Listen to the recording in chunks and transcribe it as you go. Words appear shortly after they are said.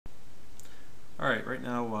Alright, right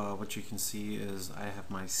now what you can see is I have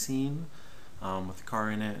my scene with the car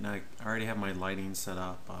in it, and I already have my lighting set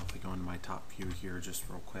up. If we go into my top view here just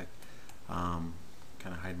real quick, kind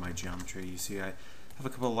of hide my geometry. You see I have a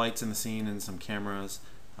couple of lights in the scene and some cameras,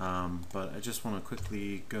 but I just want to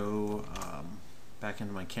quickly go back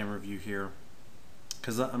into my camera view here,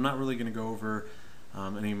 because I'm not really going to go over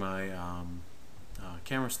any of my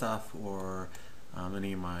camera stuff or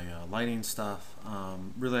any of my lighting stuff.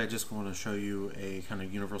 Really, I just want to show you a kind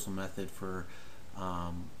of universal method for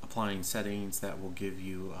applying settings that will give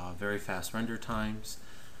you very fast render times.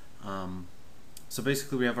 So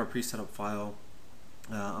basically, we have our preset up file.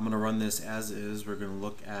 I'm going to run this as is. We're going to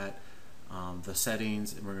look at the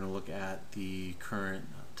settings, and we're going to look at the current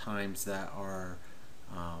times that are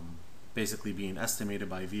basically being estimated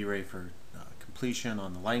by Vray for completion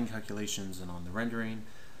on the lighting calculations and on the rendering.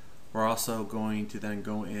 We're also going to then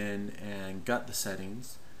go in and gut the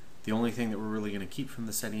settings. The only thing that we're really going to keep from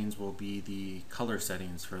the settings will be the color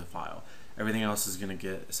settings for the file. Everything else is going to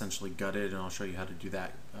get essentially gutted, and I'll show you how to do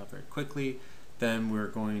that very quickly. Then we're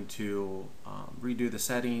going to redo the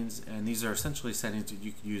settings, and these are essentially settings that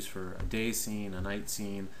you could use for a day scene, a night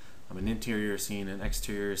scene, an interior scene, an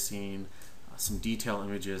exterior scene, some detail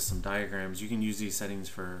images, some diagrams. You can use these settings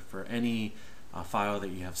for any file that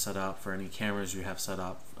you have set up, for any cameras you have set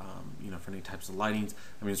up, for any types of lightings.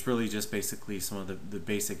 I mean, it's really just basically some of the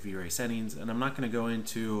basic V-Ray settings, and I'm not going to go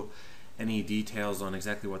into any details on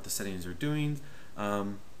exactly what the settings are doing.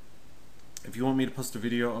 If you want me to post a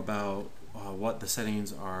video about what the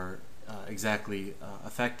settings are exactly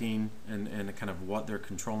affecting and kind of what they're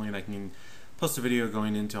controlling, I can post a video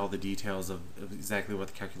going into all the details of exactly what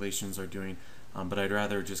the calculations are doing, but I'd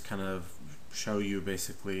rather just kind of show you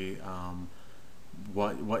basically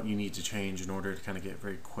what you need to change in order to kind of get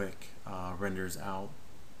very quick renders out.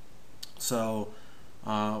 So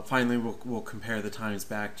finally, we'll compare the times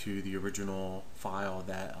back to the original file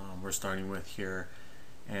that we're starting with here,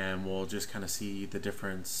 and we'll just kind of see the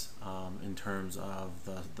difference in terms of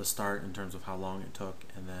the start, in terms of how long it took,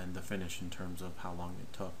 and then the finish in terms of how long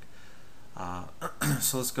it took.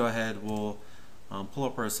 So let's go ahead. We'll pull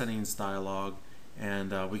up our settings dialog,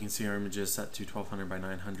 and we can see our images set to 1200 by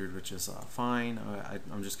 900, which is fine.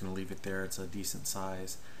 I'm just going to leave it there. It's a decent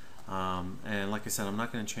size. And like I said, I'm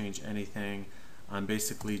not going to change anything. I'm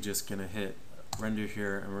basically just going to hit render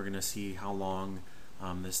here, and we're going to see how long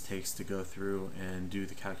this takes to go through and do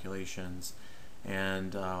the calculations.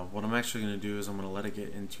 And what I'm actually going to do is I'm going to let it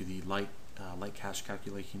get into the light cache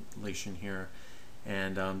calculation here.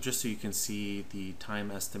 And just so you can see the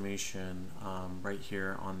time estimation right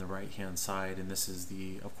here on the right hand side, and this is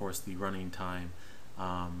of course the running time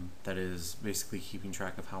that is basically keeping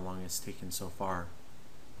track of how long it's taken so far.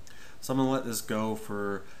 So I'm going to let this go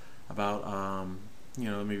for about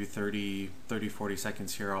maybe 30-40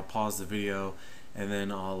 seconds here. I'll pause the video, and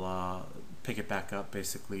then I'll pick it back up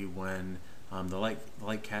basically when the light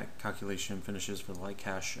calculation finishes for the light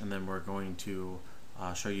cache, and then we're going to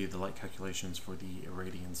show you the light calculations for the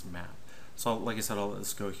irradiance map. So like I said, I'll let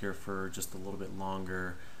this go here for just a little bit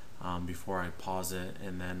longer before I pause it,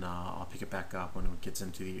 and then I'll pick it back up when it gets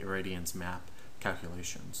into the irradiance map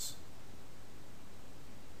calculations.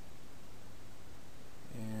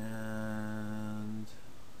 And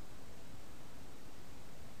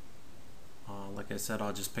like I said,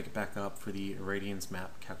 I'll just pick it back up for the irradiance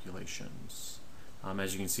map calculations.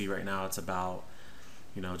 As you can see right now, it's about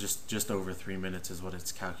just over 3 minutes is what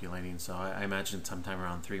it's calculating. So I imagine sometime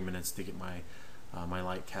around 3 minutes to get my my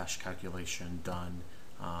light cache calculation done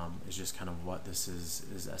is just kind of what this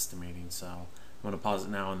is estimating. So I'm going to pause it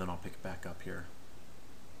now, and then I'll pick it back up here.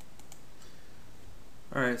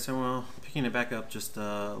 Alright, so picking it back up just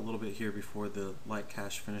a little bit here before the light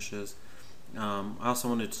cache finishes. I also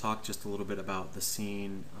wanted to talk just a little bit about the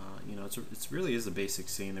scene. It really is a basic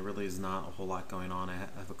scene. There really is not a whole lot going on. I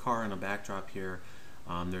have a car and a backdrop here.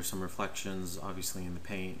 There's some reflections obviously in the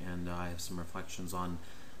paint, and I have some reflections on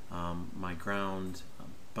my ground.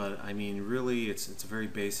 But I mean, really, it's a very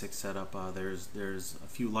basic setup. There's a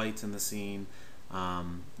few lights in the scene.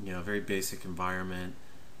 Very basic environment.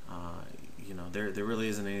 There really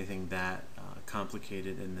isn't anything that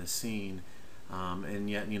complicated in this scene. And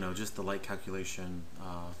yet, just the light calculation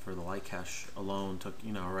for the light cache alone took,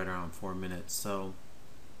 right around 4 minutes. So,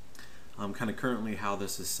 kind of currently how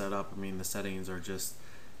this is set up, I mean, the settings are just,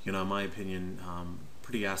 in my opinion,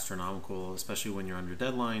 pretty astronomical, especially when you're under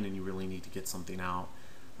deadline and you really need to get something out.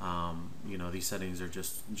 These settings are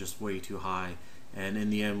just way too high. And in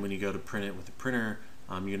the end, when you go to print it with a printer,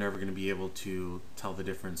 you're never going to be able to tell the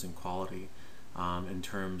difference in quality. In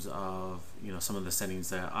terms of some of the settings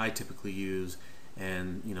that I typically use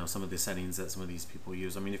and some of the settings that some of these people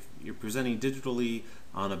use. I mean, if you're presenting digitally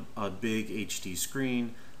on a big HD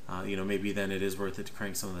screen, maybe then it is worth it to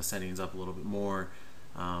crank some of the settings up a little bit more,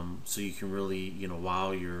 so you can really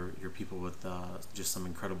wow your people with just some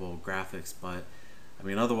incredible graphics. But I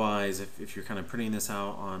mean, otherwise, if you're kind of printing this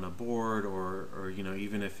out on a board, or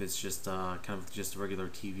even if it's just kind of just a regular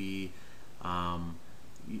TV,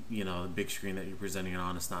 the big screen that you're presenting it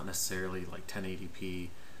on, it's not necessarily like 1080p,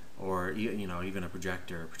 or even a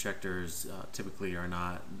projector. Projectors typically are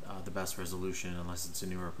not the best resolution unless it's a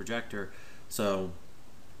newer projector. So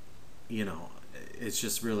it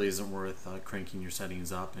just really isn't worth cranking your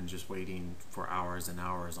settings up and just waiting for hours and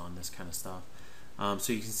hours on this kind of stuff.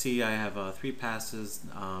 So you can see I have 3 passes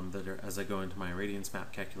that are, as I go into my radiance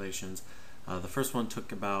map calculations. The first one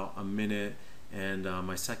took about a minute, and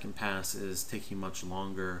my second pass is taking much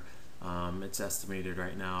longer. It's estimated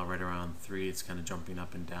right now right around 3. It's kind of jumping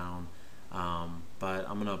up and down. But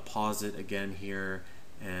I'm going to pause it again here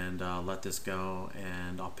and let this go,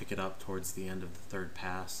 and I'll pick it up towards the end of the third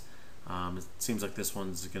pass. It seems like this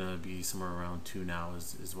one's going to be somewhere around 2 now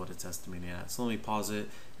is what it's estimating at. So let me pause it,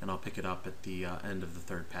 and I'll pick it up at the end of the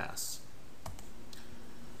third pass.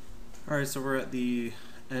 Alright, so we're at the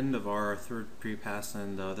end of our third pre-pass,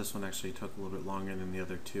 and this one actually took a little bit longer than the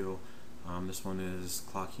other 2. This one is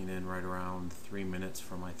clocking in right around 3 minutes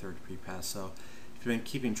for my third pre-pass. So if you've been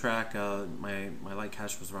keeping track, my light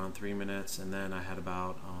cache was around 3 minutes, and then I had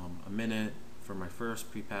about a minute for my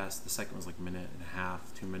first pre-pass. The second was like a minute and a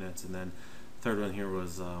half, 2 minutes, and then the third one here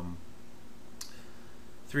was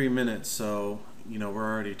 3 minutes. So we're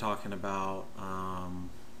already talking about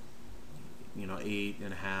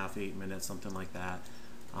 8.5, 8 minutes, something like that.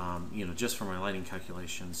 Just for my lighting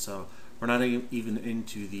calculations. So we're not even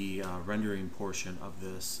into the rendering portion of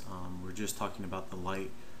this. We're just talking about the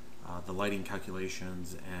lighting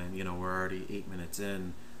calculations, and we're already 8 minutes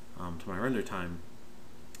in to my render time.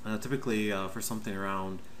 Typically for something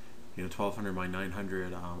around 1200 by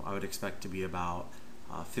 900, I would expect to be about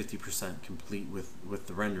 50% complete with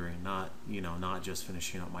the rendering, not just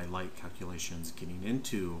finishing up my light calculations, getting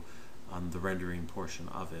into the rendering portion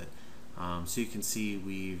of it. So you can see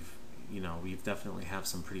we've definitely have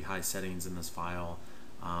some pretty high settings in this file,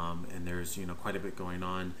 and there's quite a bit going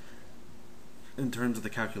on in terms of the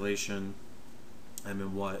calculation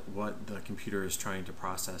and what the computer is trying to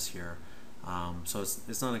process here. So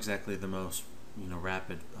it's not exactly the most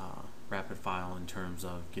rapid file in terms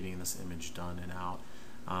of getting this image done and out.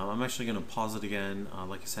 I'm actually going to pause it again.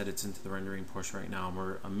 Like I said, it's into the rendering portion right now.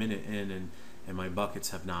 We're a minute in, and my buckets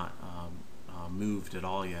have not moved at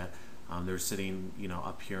all yet. They're sitting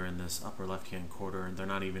up here in this upper left hand corner, and they're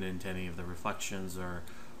not even into any of the reflections or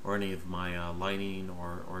any of my lighting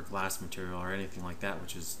or glass material or anything like that,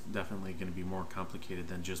 which is definitely going to be more complicated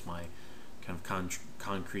than just my kind of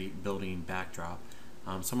concrete building backdrop.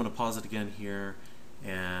 So I'm going to pause it again here,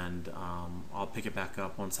 and I'll pick it back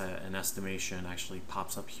up once an estimation actually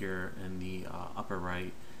pops up here in the upper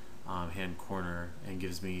right hand corner and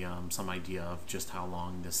gives me some idea of just how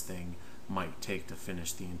long this thing might take to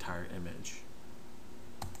finish the entire image.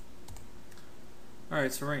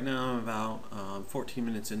 Alright, so right now I'm about 14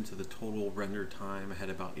 minutes into the total render time. I had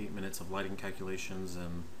about 8 minutes of lighting calculations,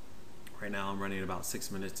 and right now I'm running about 6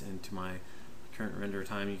 minutes into my current render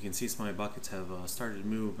time. You can see some of my buckets have started to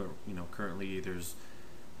move, but currently they're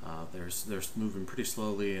moving pretty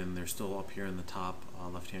slowly, and they're still up here in the top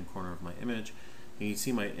left hand corner of my image. And you can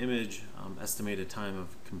see my image estimated time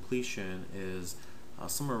of completion is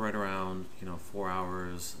somewhere right around 4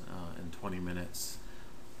 hours and 20 minutes,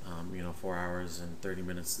 4 hours and 30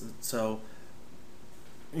 minutes. So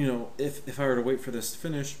if I were to wait for this to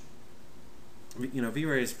finish,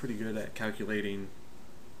 Vray is pretty good at calculating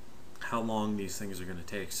how long these things are going to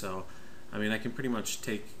take. So I mean, I can pretty much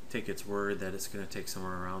take its word that it's going to take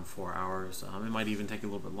somewhere around 4 hours. It might even take a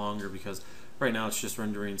little bit longer, because right now it's just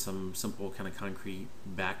rendering some simple kind of concrete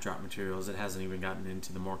backdrop materials. It hasn't even gotten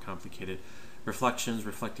into the more complicated reflections,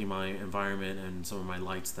 reflecting my environment and some of my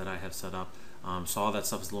lights that I have set up. So all that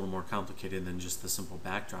stuff is a little more complicated than just the simple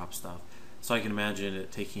backdrop stuff. So I can imagine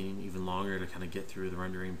it taking even longer to kind of get through the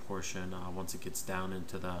rendering portion once it gets down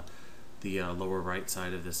into the lower right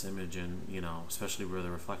side of this image, and especially where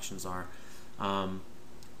the reflections are.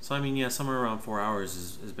 So I mean, yeah, somewhere around 4 hours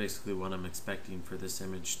is basically what I'm expecting for this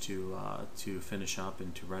image to finish up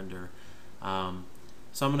and to render. So I'm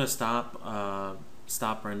going to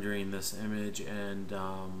stop rendering this image, and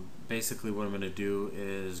basically what I'm going to do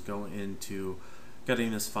is go into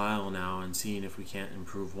gutting this file now and seeing if we can't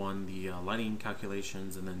improve, one, the lighting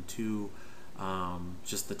calculations, and then two,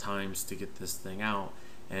 just the times to get this thing out.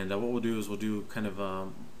 And what we'll do is we'll do kind of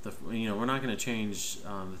we're not going to change.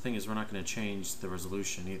 The thing is, we're not going to change the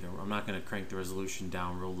resolution either. I'm not going to crank the resolution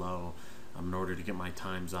down real low in order to get my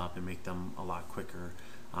times up and make them a lot quicker.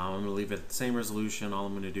 I'm going to leave it at the same resolution. All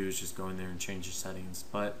I'm going to do is just go in there and change the settings.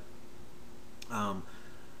 But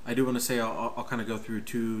I do want to say I'll kind of go through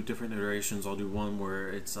two different iterations. I'll do one where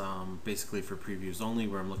it's basically for previews only,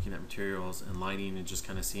 where I'm looking at materials and lighting and just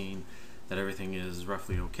kind of seeing that everything is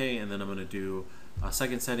roughly okay. And then I'm going to do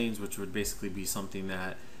second settings, which would basically be something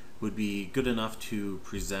that would be good enough to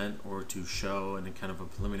present or to show in a kind of a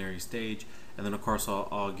preliminary stage. And then of course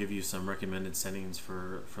I'll give you some recommended settings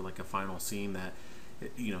for like a final scene that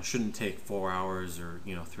shouldn't take 4 hours or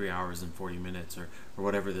 3 hours and 40 minutes or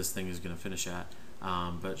whatever this thing is going to finish at,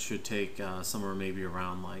 but should take somewhere maybe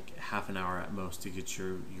around like half an hour at most to get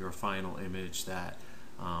your final image that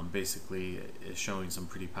basically is showing some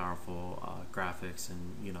pretty powerful graphics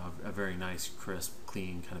and a very nice, crisp,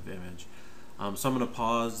 clean kind of image. So I'm going to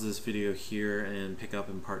pause this video here and pick up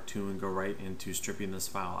in part 2 and go right into stripping this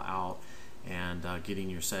file out and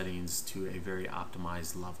getting your settings to a very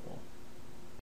optimized level.